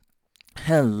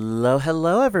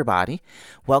Hello, everybody.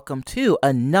 Welcome to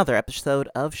another episode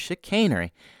of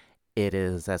Chicanery. It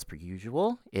is, as per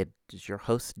usual, it is your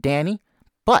host, Danny,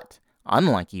 but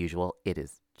unlike usual, it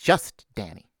is just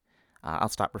Danny. I'll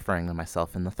stop referring to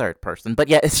myself in the third person, but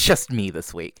yeah, it's just me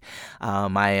this week.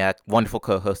 My wonderful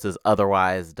co host is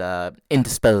otherwise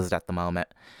indisposed at the moment,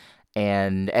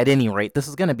 and at any rate, this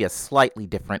is going to be a slightly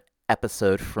different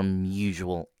episode from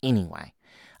usual anyway.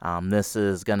 This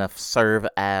is going to serve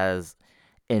as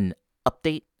an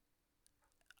update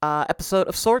episode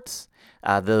of sorts.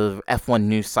 The F1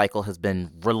 news cycle has been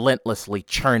relentlessly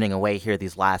churning away here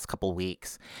these last couple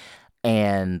weeks,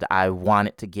 and I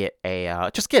wanted to get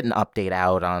get an update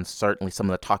out on certainly some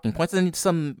of the talking points and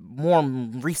some more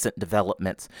recent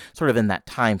developments, sort of in that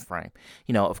time frame.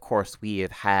 Of course, we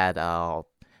have had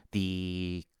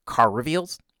the car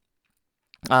reveals.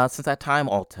 Since that time,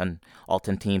 all 10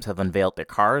 teams have unveiled their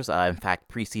cars. In fact,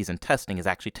 preseason testing is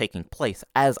actually taking place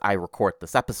as I record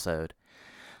this episode.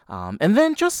 And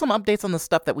then just some updates on the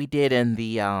stuff that we did in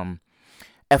the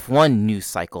F1 news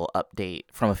cycle update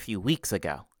from a few weeks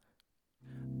ago.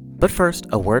 But first,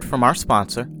 a word from our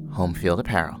sponsor, Home Field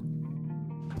Apparel.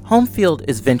 Home Field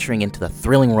is venturing into the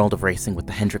thrilling world of racing with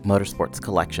the Hendrick Motorsports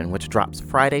collection, which drops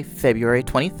Friday, February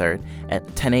 23rd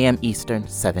at 10 a.m. Eastern,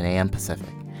 7 a.m. Pacific.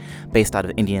 Based out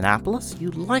of Indianapolis, you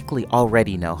likely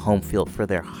already know Home Field for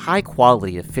their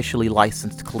high-quality, officially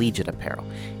licensed collegiate apparel,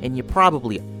 and you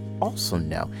probably also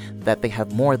know that they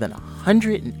have more than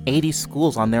 180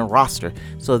 schools on their roster,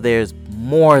 so there's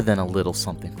more than a little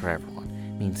something for everyone.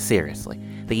 I mean, seriously,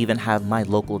 they even have my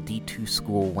local D2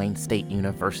 school, Wayne State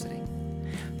University.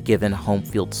 Given Home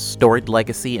Field's storied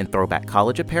legacy in throwback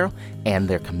college apparel and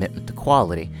their commitment to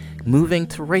quality, moving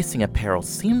to racing apparel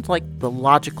seemed like the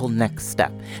logical next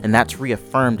step, and that's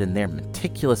reaffirmed in their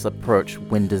meticulous approach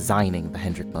when designing the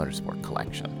Hendrick Motorsport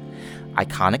collection.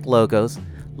 Iconic logos,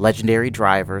 legendary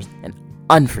drivers, and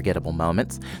unforgettable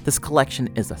moments, this collection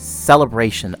is a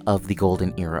celebration of the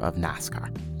golden era of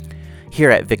NASCAR. Here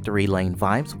at Victory Lane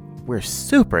Vibes, we're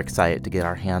super excited to get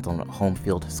our hands on what Home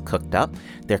Field has cooked up.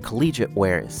 Their collegiate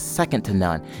wear is second to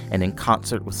none, and in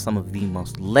concert with some of the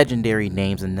most legendary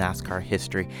names in NASCAR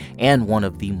history and one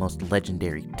of the most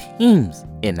legendary teams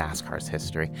in NASCAR's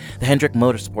history, the Hendrick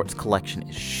Motorsports collection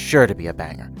is sure to be a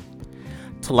banger.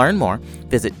 To learn more,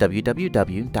 visit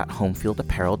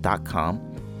www.homefieldapparel.com.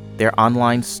 Their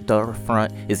online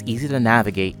storefront is easy to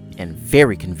navigate and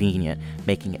very convenient,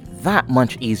 making it that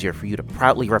much easier for you to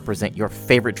proudly represent your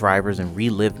favorite drivers and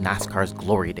relive NASCAR's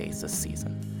glory days this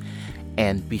season.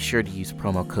 And be sure to use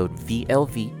promo code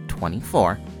VLV24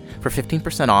 for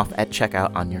 15% off at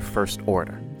checkout on your first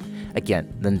order.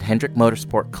 Again, the Hendrick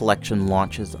Motorsport collection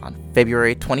launches on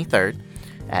February 23rd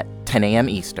at 10 a.m.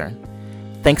 Eastern.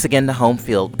 Thanks again to Home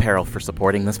Field Apparel for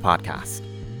supporting this podcast.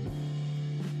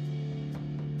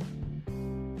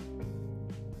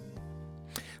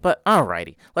 But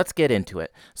alrighty, let's get into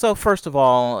it. So first of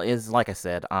all, is like I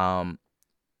said,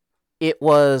 it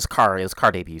was car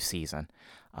debut season.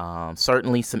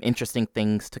 Certainly some interesting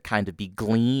things to kind of be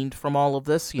gleaned from all of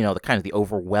this. The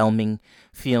overwhelming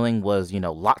feeling was,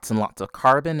 lots and lots of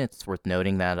carbon. It's worth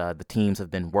noting that the teams have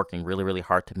been working really, really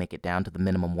hard to make it down to the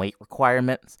minimum weight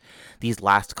requirements these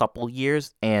last couple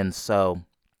years. And so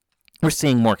we're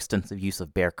seeing more extensive use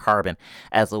of bare carbon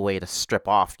as a way to strip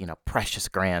off, precious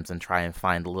grams and try and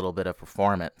find a little bit of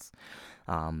performance.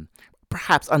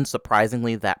 Perhaps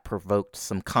unsurprisingly, that provoked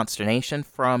some consternation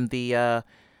from the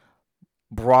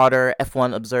broader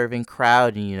F1 observing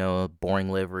crowd,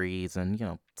 boring liveries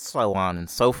and, so on and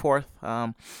so forth.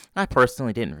 I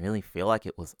personally didn't really feel like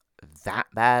it was that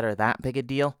bad or that big a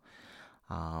deal.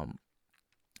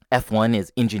 F1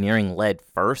 is engineering led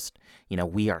first.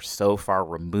 We are so far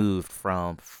removed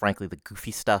from, frankly, the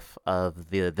goofy stuff of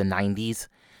the 90s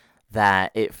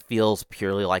that it feels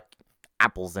purely like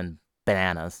apples and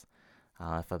bananas,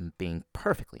 if I'm being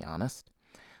perfectly honest.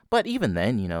 But even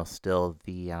then, still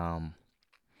the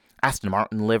Aston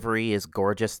Martin livery is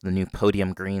gorgeous. The new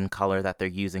podium green color that they're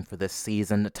using for this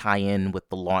season to tie in with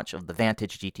the launch of the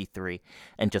Vantage GT3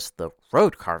 and just the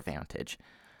road car Vantage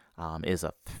is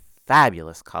a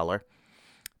fabulous color.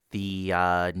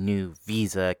 The new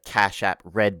Visa Cash App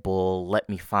Red Bull let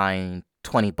me find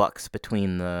 $20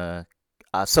 between the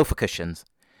sofa cushions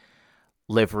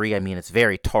livery. I mean, it's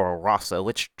very Toro Rosso,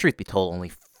 which, truth be told,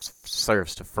 only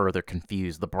serves to further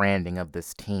confuse the branding of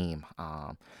this team.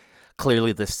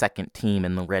 Clearly, the second team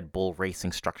in the Red Bull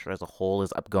racing structure as a whole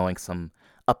is undergoing some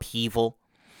upheaval.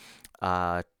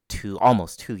 To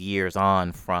almost 2 years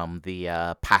on from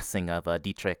the passing of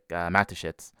Dietrich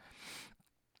Mateschitz.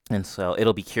 And so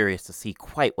it'll be curious to see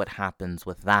quite what happens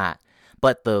with that.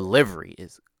 But the livery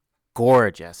is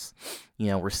gorgeous.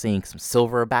 We're seeing some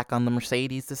silver back on the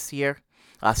Mercedes this year.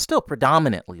 Still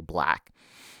predominantly black,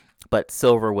 but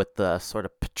silver with the sort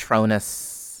of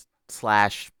Petronas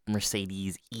slash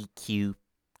Mercedes EQ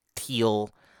teal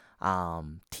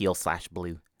slash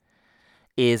blue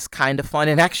is kind of fun.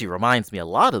 It actually reminds me a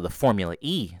lot of the Formula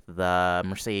E, the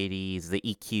Mercedes, the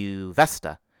EQ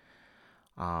Vesta,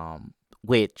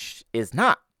 which is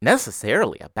not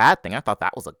necessarily a bad thing. I thought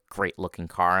that was a great looking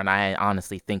car, and I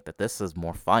honestly think that this is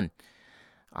more fun.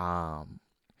 Now,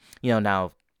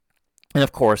 and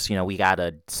of course, we got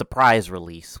a surprise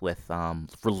release with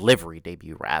livery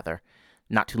debut rather,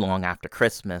 not too long after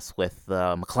Christmas with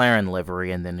the McLaren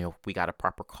livery, and then we got a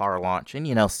proper car launch,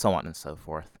 and so on and so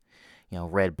forth.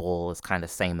 Red Bull is kind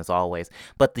of same as always,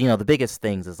 but the biggest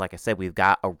things is, like I said, we've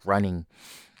got a running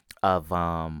of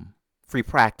free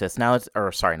practice now.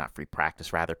 Not free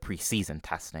practice, rather preseason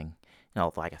testing.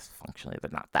 I guess functionally they're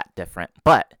not that different,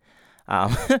 but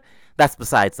that's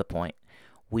besides the point.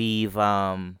 We've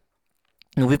got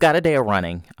a day of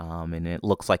running, and it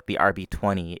looks like the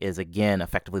RB20 is again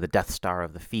effectively the Death Star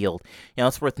of the field.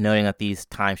 It's worth noting that these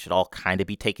times should all kind of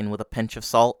be taken with a pinch of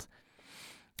salt.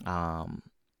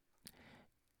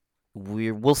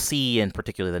 We'll see in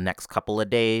particular the next couple of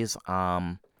days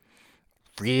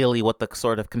really what the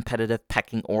sort of competitive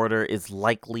pecking order is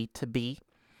likely to be.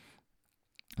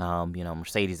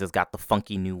 Mercedes has got the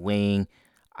funky new wing,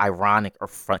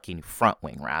 funky new front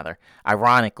wing rather.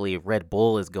 Ironically, Red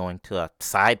Bull is going to a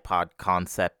side pod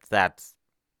concept that's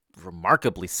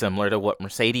remarkably similar to what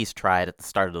Mercedes tried at the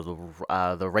start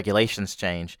of the regulations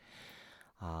change.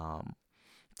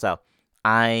 So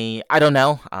I don't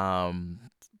know.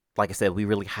 Like I said, we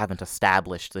really haven't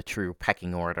established the true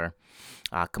pecking order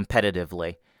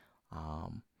competitively.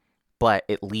 But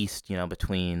at least,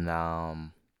 between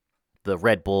the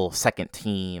Red Bull second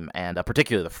team and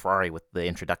particularly the Ferrari with the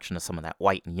introduction of some of that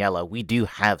white and yellow, we do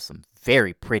have some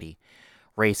very pretty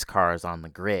race cars on the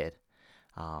grid.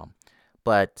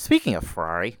 But speaking of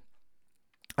Ferrari,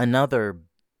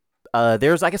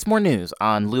 there's, I guess, more news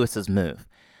on Lewis's move.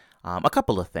 A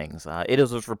couple of things. It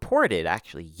was reported,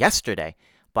 actually, yesterday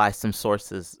by some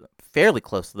sources fairly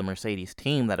close to the Mercedes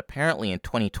team that apparently in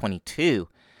 2022,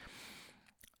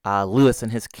 Lewis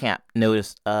and his camp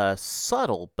noticed a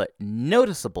subtle but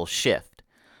noticeable shift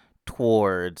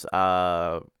towards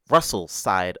Russell's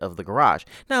side of the garage.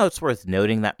 Now, it's worth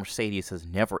noting that Mercedes has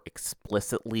never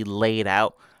explicitly laid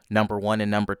out number one and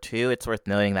number two. It's worth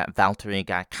noting that Valtteri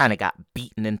kind of got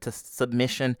beaten into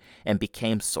submission and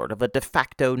became sort of a de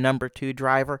facto number two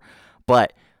driver.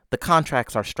 But the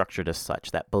contracts are structured as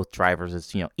such that both drivers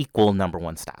is, equal number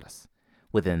one status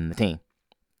within the team.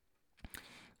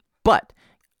 But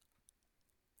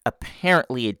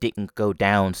apparently it didn't go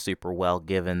down super well,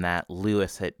 given that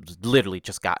Lewis had literally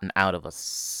just gotten out of a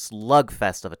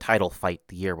slugfest of a title fight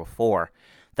the year before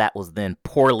that was then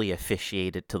poorly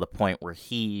officiated to the point where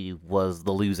he was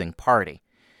the losing party.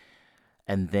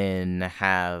 And then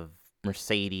have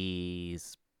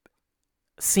Mercedes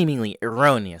seemingly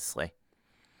erroneously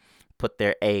put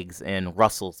their eggs in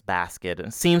Russell's basket,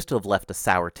 and seems to have left a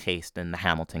sour taste in the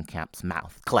Hamilton camp's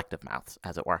collective mouths,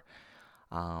 as it were.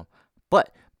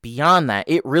 But beyond that,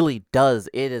 it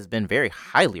has been very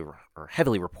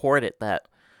heavily reported that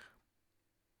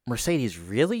Mercedes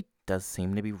really does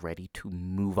seem to be ready to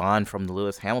move on from the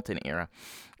Lewis-Hamilton era.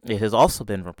 It has also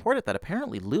been reported that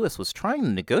apparently Lewis was trying to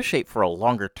negotiate for a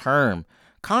longer-term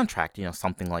contract,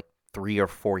 something like 3 or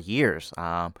 4 years.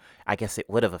 I guess it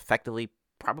would have effectively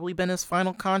probably been his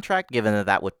final contract, given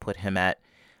that would put him at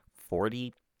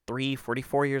 43,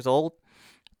 44 years old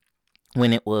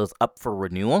when it was up for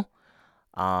renewal.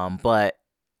 But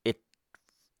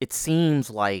it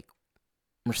seems like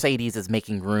Mercedes is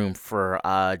making room for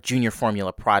junior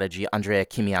Formula prodigy Andrea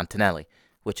Kimi Antonelli,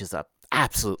 which is a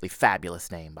absolutely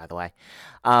fabulous name, by the way.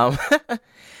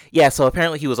 Yeah, so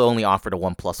apparently he was only offered a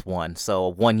 1+1, so a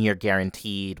 1 year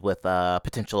guaranteed with a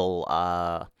potential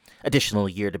additional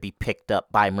year to be picked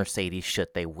up by Mercedes should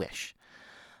they wish.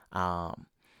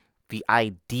 The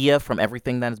idea from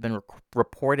everything that has been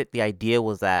reported, the idea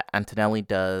was that Antonelli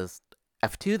does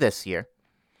F2 this year,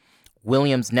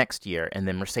 Williams next year, and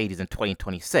then Mercedes in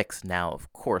 2026. Now,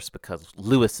 of course, because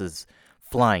Lewis is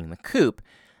flying the coupe,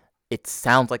 it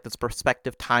sounds like this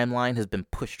prospective timeline has been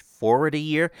pushed forward a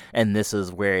year, and this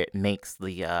is where it makes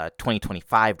the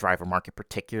 2025 driver market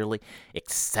particularly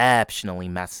exceptionally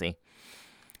messy,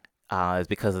 is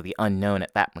because of the unknown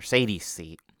at that Mercedes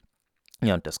seat.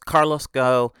 Does Carlos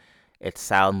go? It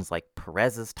sounds like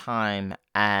Perez's time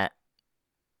at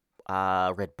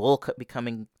Red Bull could be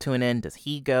coming to an end. Does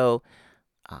he go?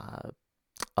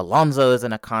 Alonso is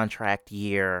in a contract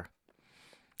year.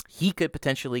 He could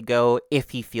potentially go if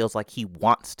he feels like he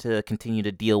wants to continue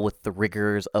to deal with the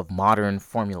rigors of modern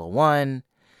Formula One.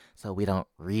 So we don't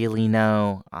really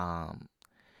know.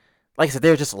 Like I said,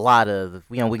 there's just a lot of,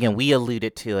 we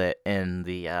alluded to it in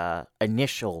the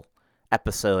initial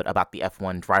episode about the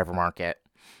F1 driver market,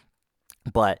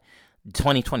 but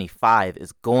 2025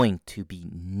 is going to be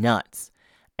nuts.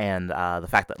 And the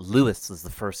fact that Lewis is the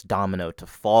first domino to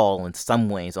fall in some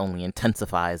ways only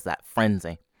intensifies that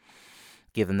frenzy,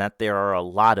 given that there are a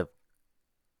lot of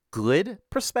good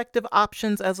prospective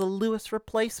options as a Lewis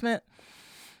replacement,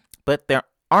 but there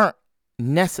aren't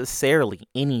necessarily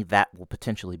any that will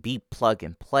potentially be plug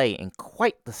and play in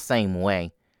quite the same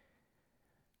way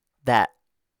that,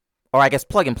 or I guess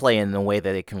plug and play in the way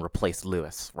that it can replace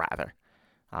Lewis, rather.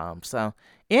 So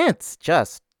it's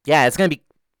just, yeah, it's going to be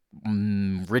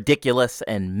ridiculous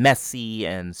and messy,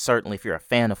 and certainly if you're a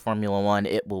fan of Formula One,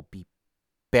 it will be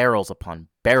barrels upon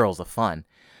barrels of fun.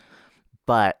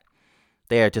 But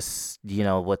they are just,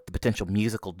 with the potential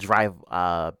musical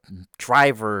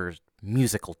drivers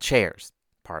musical chairs,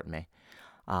 pardon me.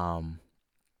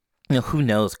 Who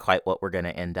knows quite what we're going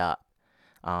to end up.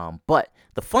 But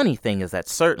the funny thing is that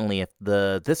certainly if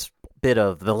the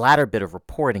latter bit of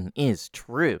reporting is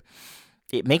true,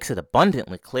 it makes it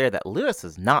abundantly clear that Lewis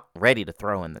is not ready to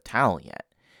throw in the towel yet.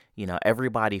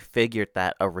 Everybody figured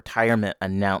that a retirement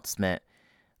announcement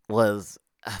was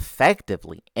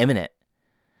effectively imminent,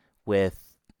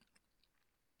 with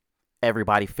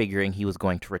everybody figuring he was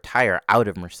going to retire out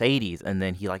of Mercedes, and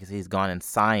then he's gone and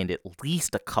signed at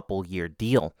least a couple-year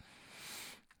deal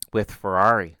with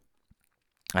Ferrari.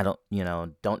 I don't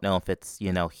know if it's,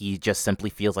 he just simply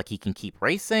feels like he can keep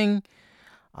racing,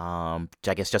 I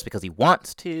guess just because he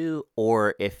wants to,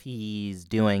 or if he's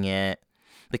doing it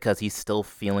because he's still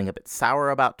feeling a bit sour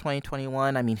about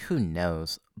 2021. I mean, who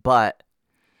knows? But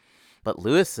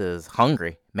Lewis is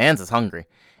hungry. Mans is hungry.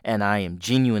 And I am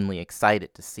genuinely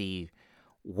excited to see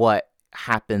what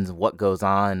happens, what goes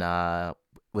on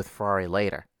with Ferrari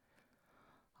later.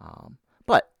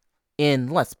 But in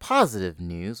less positive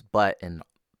news, but in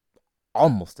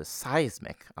almost as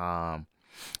seismic,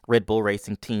 Red Bull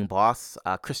Racing team boss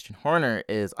Christian Horner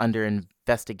is under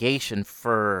investigation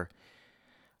for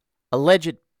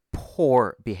alleged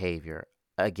poor behavior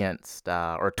against,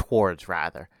 or towards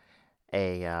rather,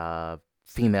 a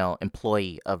female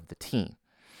employee of the team.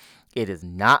 It is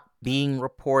not being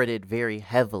reported very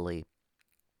heavily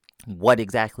what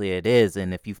exactly it is,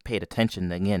 and if you've paid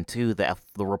attention again to the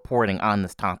reporting on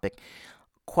this topic,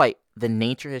 quite the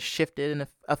nature has shifted in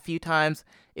a few times.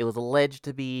 It was alleged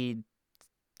to be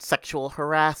sexual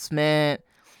harassment,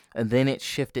 and then it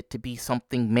shifted to be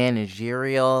something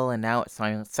managerial, and now it's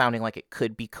sounding like it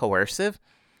could be coercive.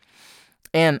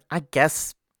 And I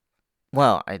guess,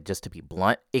 well, just to be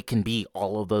blunt, it can be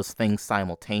all of those things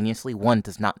simultaneously. One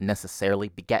does not necessarily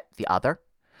beget the other.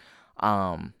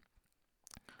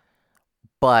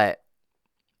 But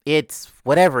it's,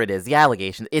 whatever it is, the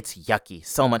allegations, it's yucky.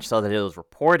 So much so that it was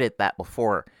reported that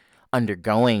before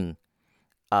undergoing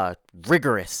a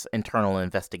rigorous internal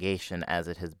investigation, as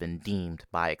it has been deemed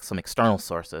by some external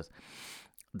sources,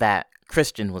 that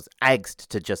Christian was asked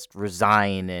to just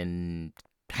resign and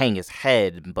hang his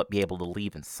head, but be able to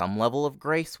leave in some level of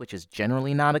grace, which is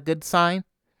generally not a good sign.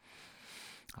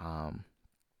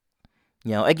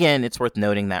 Again, it's worth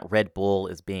noting that Red Bull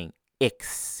is being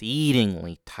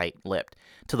exceedingly tight-lipped,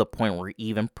 to the point where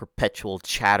even perpetual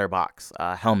chatterbox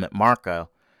Helmut Marko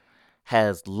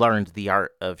has learned the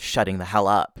art of shutting the hell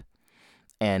up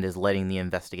and is letting the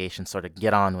investigation sort of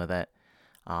get on with it.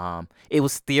 It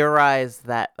was theorized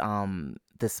that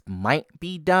this might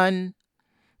be done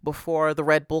before the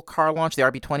Red Bull car launch, the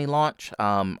RB20 launch.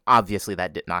 Obviously,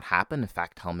 that did not happen. In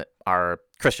fact,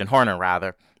 Christian Horner,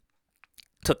 rather,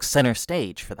 took center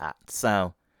stage for that.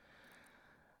 So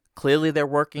clearly they're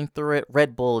working through it.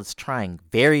 Red Bull is trying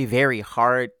very, very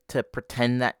hard to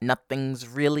pretend that nothing's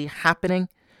really happening,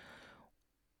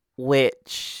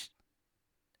 which,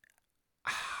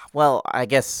 well, I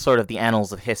guess sort of the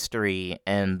annals of history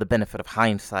and the benefit of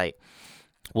hindsight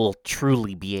will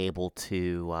truly be able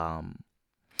to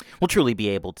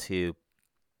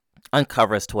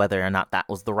uncover as to whether or not that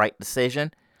was the right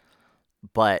decision.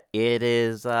 But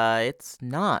it's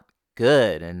not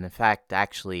good. And in fact,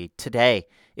 actually, today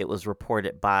it was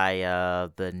reported by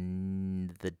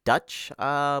the Dutch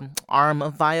arm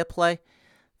of Viaplay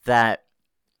that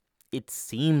it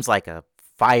seems like a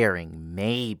firing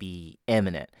may be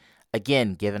imminent.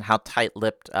 Again, given how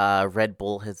tight-lipped Red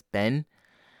Bull has been,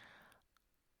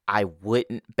 I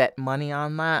wouldn't bet money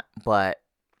on that, but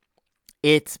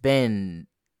it's been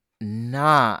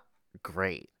not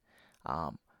great.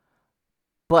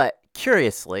 But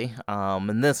Curiously,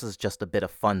 and this is just a bit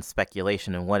of fun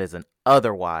speculation in what is an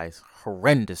otherwise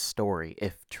horrendous story,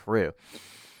 if true,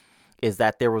 is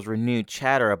that there was renewed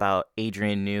chatter about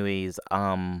Adrian Newey's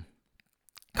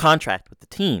contract with the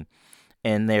team.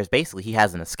 And there's basically, he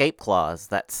has an escape clause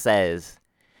that says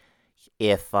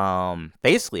if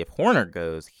basically if Horner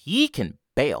goes, he can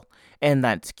bail. And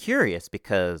that's curious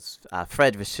because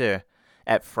Fred Vasseur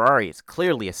at Ferrari is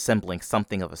clearly assembling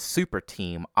something of a super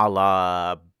team a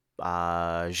la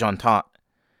Jean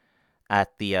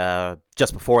at the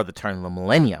just before the turn of the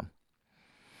millennium.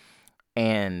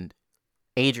 And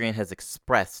Adrian has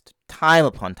expressed time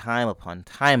upon time upon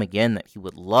time again that he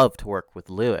would love to work with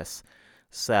Lewis.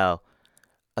 So,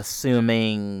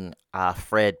 assuming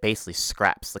Fred basically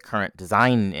scraps the current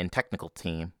design and technical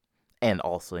team, and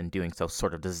also in doing so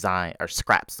sort of design or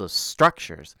scraps those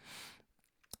structures,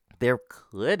 there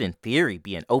could, in theory,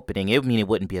 be an opening. I mean, it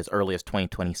wouldn't be as early as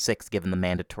 2026, given the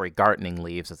mandatory gardening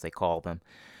leaves, as they call them,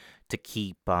 to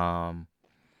keep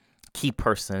key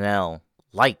personnel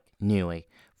like Newey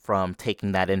from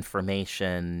taking that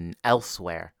information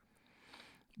elsewhere.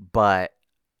 But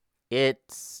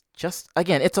it's just,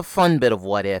 again, it's a fun bit of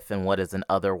what if and what is an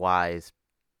otherwise,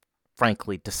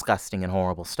 frankly, disgusting and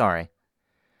horrible story.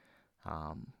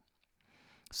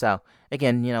 So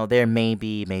again, there may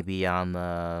be maybe on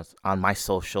my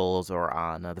socials or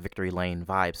on the Victory Lane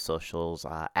Vibes socials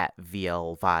at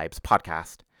VL Vibes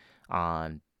podcast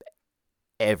on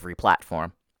every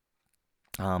platform.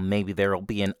 Maybe there will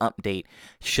be an update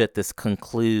should this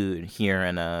conclude here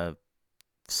in a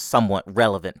somewhat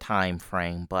relevant time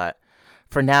frame. But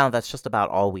for now, that's just about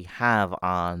all we have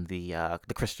on the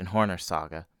Christian Horner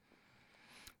saga.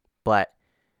 But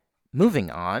moving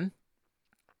on,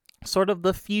 sort of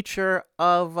the future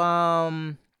of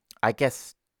I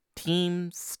guess Team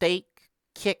Steak,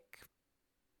 Kick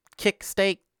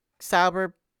Steak,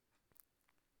 Sauber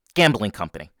gambling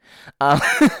company.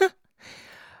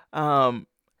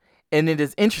 And it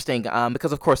is interesting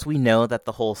because, of course, we know that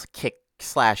the whole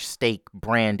Kick/Steak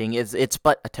branding it's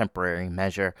but a temporary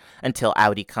measure until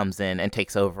Audi comes in and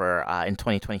takes over in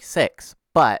 2026.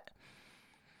 But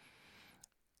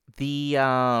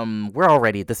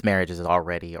this marriage is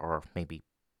already, or maybe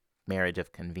marriage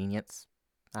of convenience.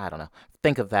 I don't know.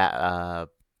 Think of that.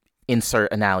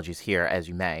 Insert analogies here as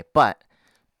you may, but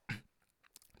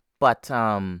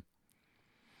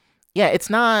yeah, it's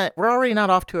not. We're already not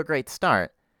off to a great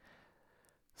start.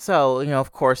 So,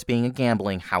 of course, being a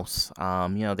gambling house,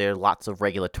 there are lots of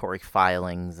regulatory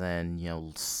filings and,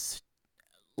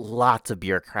 lots of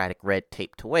bureaucratic red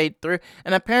tape to wade through.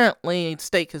 And apparently,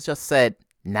 Stake has just said,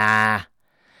 nah,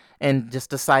 and just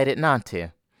decided not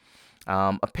to.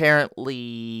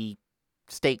 Apparently,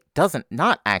 Stake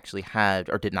not actually have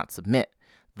or did not submit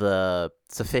the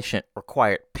sufficient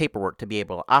required paperwork to be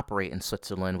able to operate in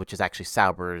Switzerland, which is actually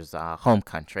Sauber's home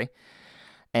country.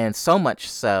 And so much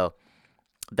so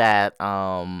that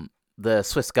the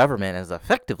Swiss government has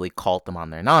effectively called them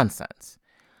on their nonsense.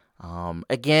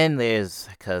 Again,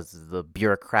 because the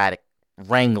bureaucratic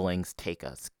wranglings take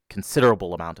a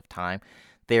considerable amount of time,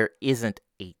 there isn't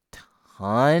a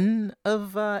ton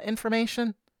of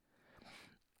information,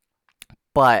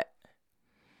 but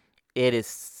it is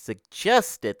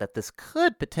suggested that this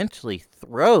could potentially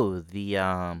throw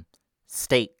the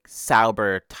Stake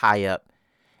Sauber tie-up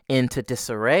into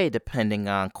disarray depending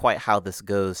on quite how this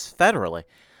goes federally.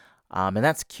 And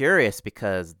that's curious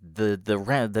because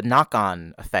the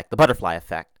knock-on effect, the butterfly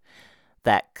effect,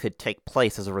 that could take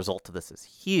place as a result of this is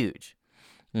huge.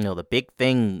 The big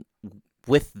thing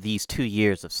with these 2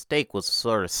 years of Stake was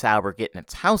sort of Sauber getting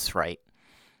its house right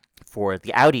for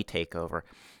the Audi takeover.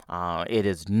 It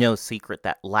is no secret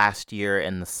that last year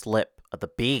in the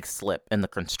big slip in the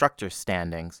constructors'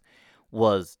 standings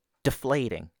was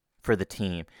deflating for the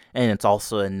team. And it's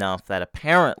also enough that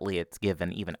apparently it's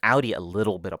given even Audi a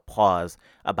little bit of pause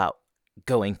about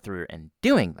going through and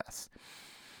doing this.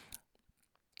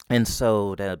 And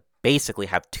so to basically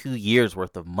have 2 years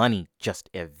worth of money just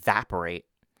evaporate,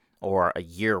 or a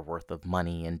year worth of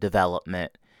money in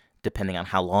development, depending on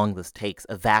how long this takes,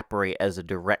 evaporate as a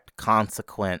direct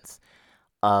consequence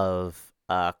of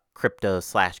a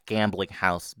crypto/gambling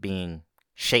house being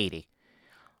shady,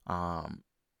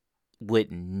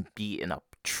 would be an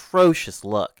atrocious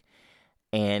look,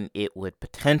 and it would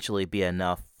potentially be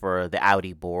enough for the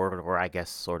Audi board, or I guess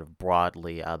sort of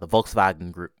broadly the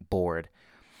Volkswagen Group board,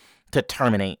 to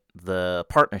terminate the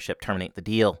partnership, terminate the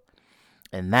deal.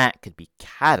 And that could be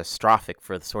catastrophic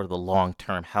for the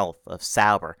long-term health of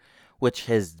Sauber, which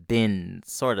has been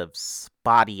sort of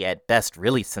spotty at best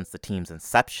really since the team's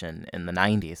inception in the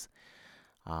 90s.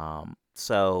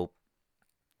 So,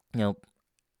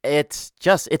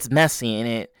 it's messy, and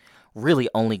it really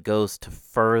only goes to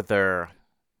further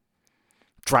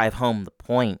drive home the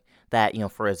point that,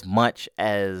 for as much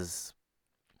as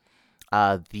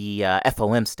the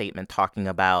FOM statement talking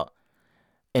about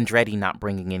Andretti not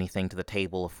bringing anything to the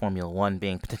table of Formula One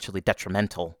being potentially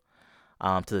detrimental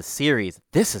to the series,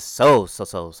 this is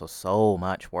so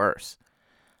much worse.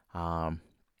 I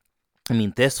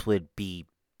mean, this would be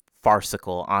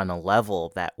farcical on a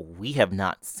level that we have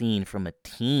not seen from a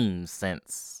team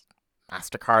since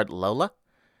MasterCard Lola,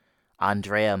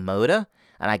 Andrea Moda.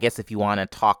 And I guess if you want to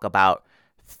talk about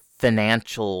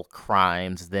financial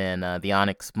crimes, then the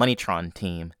Onyx Moneytron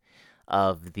team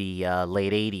of the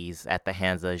late 80s at the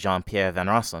hands of Jean-Pierre Van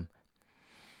Rossum.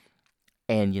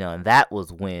 And, that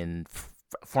was when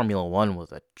Formula One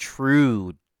was a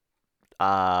true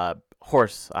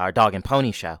horse, dog and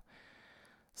pony show.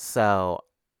 So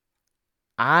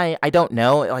I don't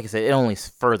know. Like I said, it only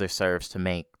further serves to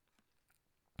make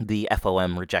the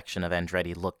FOM rejection of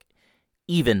Andretti look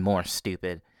even more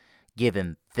stupid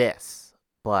given this.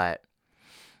 But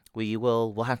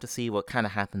we'll have to see what kind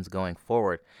of happens going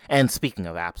forward. And speaking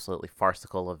of absolutely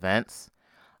farcical events,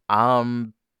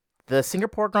 the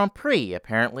Singapore Grand Prix,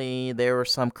 apparently there were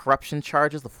some corruption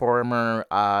charges. The former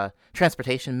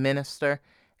transportation minister,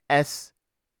 S.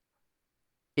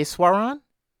 Iswaran,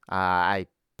 I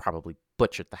probably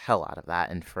butchered the hell out of that,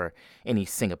 and for any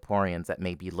Singaporeans that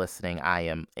may be listening, I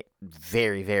am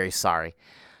very, very sorry.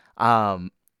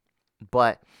 But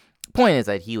point is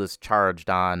that he was charged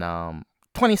on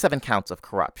 27 counts of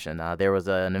corruption. There was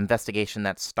an investigation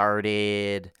that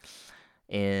started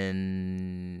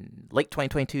in late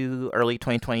 2022, early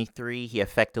 2023. He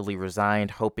effectively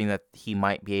resigned, hoping that he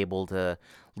might be able to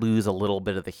lose a little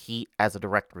bit of the heat as a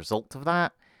direct result of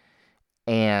that.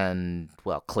 And,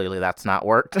 well, clearly that's not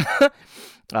worked.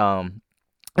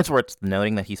 It's worth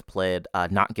noting that he's pled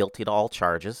not guilty to all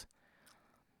charges.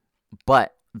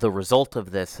 But the result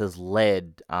of this has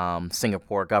led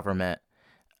Singapore government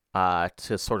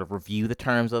to sort of review the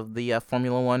terms of the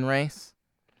Formula One race.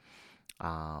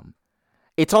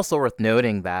 It's also worth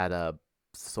noting that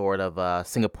sort of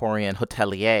Singaporean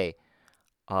hotelier,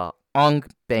 Ong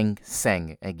Beng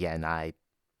Seng, again, I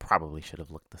probably should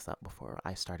have looked this up before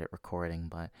I started recording,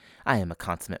 but I am a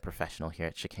consummate professional here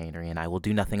at Chicanery, and I will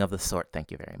do nothing of the sort.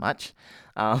 Thank you very much.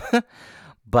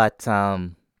 But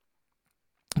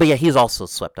yeah, he's also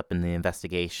swept up in the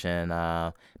investigation,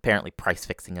 apparently price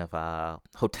fixing of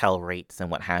hotel rates and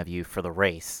what have you for the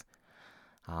race.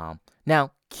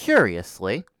 Now,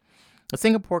 curiously, the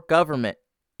Singapore government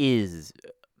is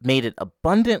made it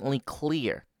abundantly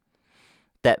clear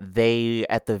that they,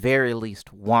 at the very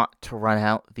least, want to run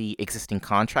out the existing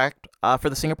contract for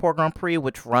the Singapore Grand Prix,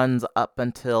 which runs up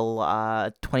until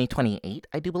 2028,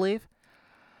 I do believe.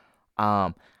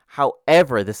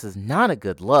 However, this is not a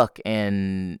good look,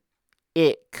 and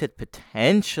it could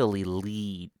potentially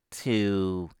lead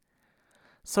to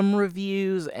some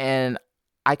reviews, and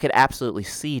I could absolutely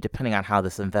see, depending on how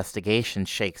this investigation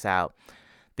shakes out,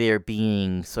 there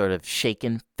being sort of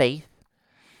shaken faith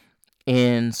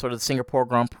in sort of the Singapore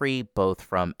Grand Prix, both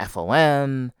from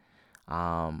FOM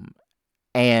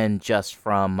and just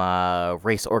from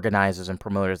race organizers and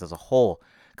promoters as a whole.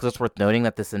 Because it's worth noting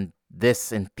that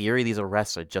in theory, these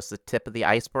arrests are just the tip of the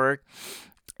iceberg,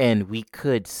 and we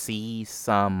could see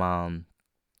some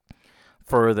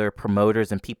further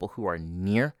promoters and people who are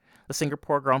near the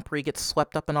Singapore Grand Prix get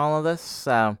swept up in all of this.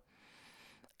 So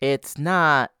it's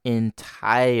not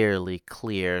entirely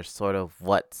clear sort of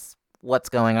what's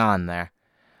going on there.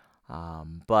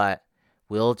 But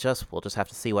we'll just have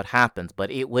to see what happens.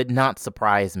 But it would not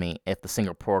surprise me if the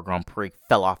Singapore Grand Prix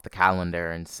fell off the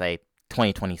calendar in, say,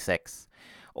 2026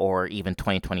 or even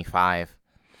 2025,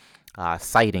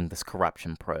 citing this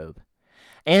corruption probe.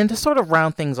 And to sort of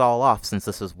round things all off, since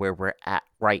this is where we're at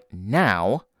right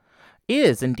now,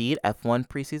 is indeed F1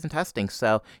 preseason testing.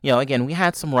 So, again, we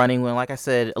had some running. Well, like I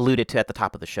said, alluded to at the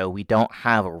top of the show, we don't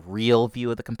have a real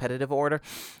view of the competitive order,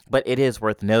 but it is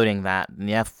worth noting that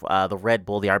the Red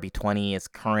Bull, the RB20, is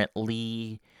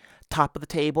currently top of the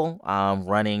table,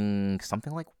 running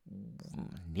something like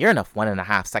near enough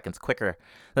 1.5 seconds quicker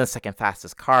than the second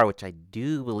fastest car, which I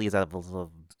do believe, as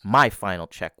of my final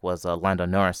check, was Lando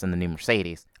Norris in the new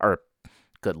Mercedes, or,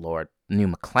 good lord, new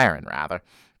McLaren, rather.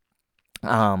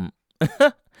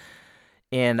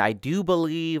 And I do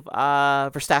believe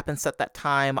Verstappen set that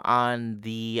time on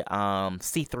the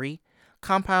C3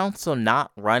 compound, so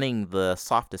not running the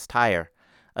softest tire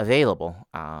available.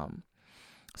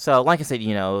 So, like I said,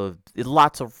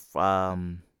 lots of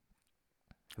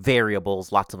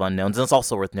variables, lots of unknowns. And it's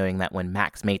also worth noting that when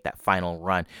Max made that final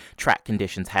run, track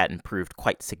conditions had improved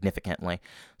quite significantly.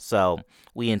 So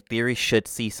we, in theory, should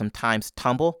see some times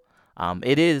tumble.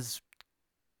 It is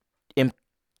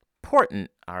important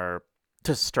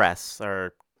to stress,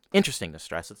 or interesting to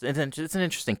stress. It's an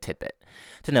interesting tidbit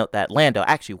to note that Lando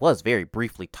actually was very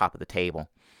briefly top of the table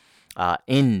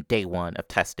in day one of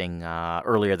testing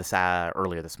earlier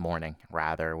this morning,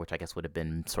 rather, which I guess would have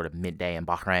been sort of midday in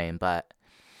Bahrain. But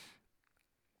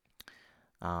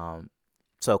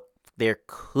so there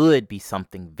could be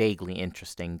something vaguely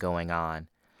interesting going on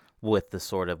with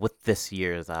this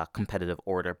year's competitive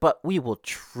order, but we will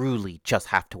truly just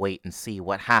have to wait and see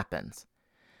what happens.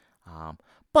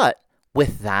 But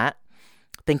with that,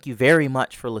 thank you very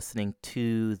much for listening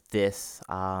to this,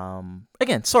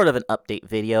 again, sort of an update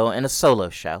video and a solo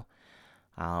show.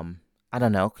 I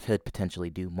don't know, could potentially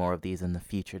do more of these in the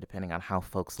future depending on how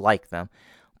folks like them,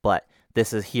 but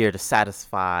this is here to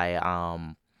satisfy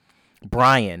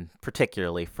Brian,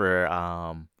 particularly, for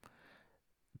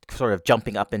sort of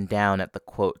jumping up and down at the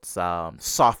quotes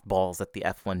softballs that the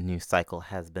F1 news cycle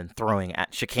has been throwing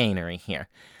at Chicanery here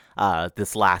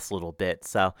this last little bit.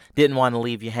 So didn't want to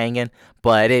leave you hanging,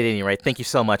 but at any rate, thank you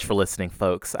so much for listening,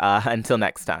 folks. Until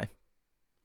next time.